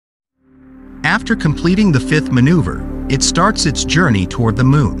After completing the fifth maneuver, it starts its journey toward the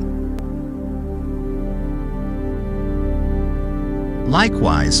Moon.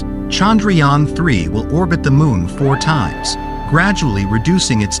 Likewise, Chandrayaan-3 will orbit the Moon 4 times, gradually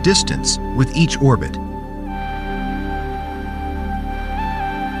reducing its distance with each orbit.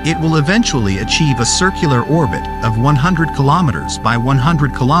 It will eventually achieve a circular orbit of 100 kilometers by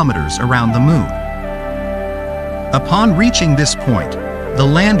 100 kilometers around the Moon. Upon reaching this point, the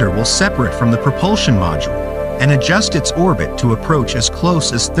lander will separate from the propulsion module and adjust its orbit to approach as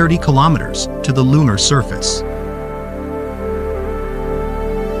close as 30 kilometers to the lunar surface.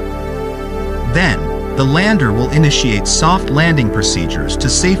 Then, the lander will initiate soft landing procedures to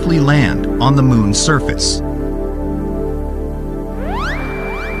safely land on the Moon's surface.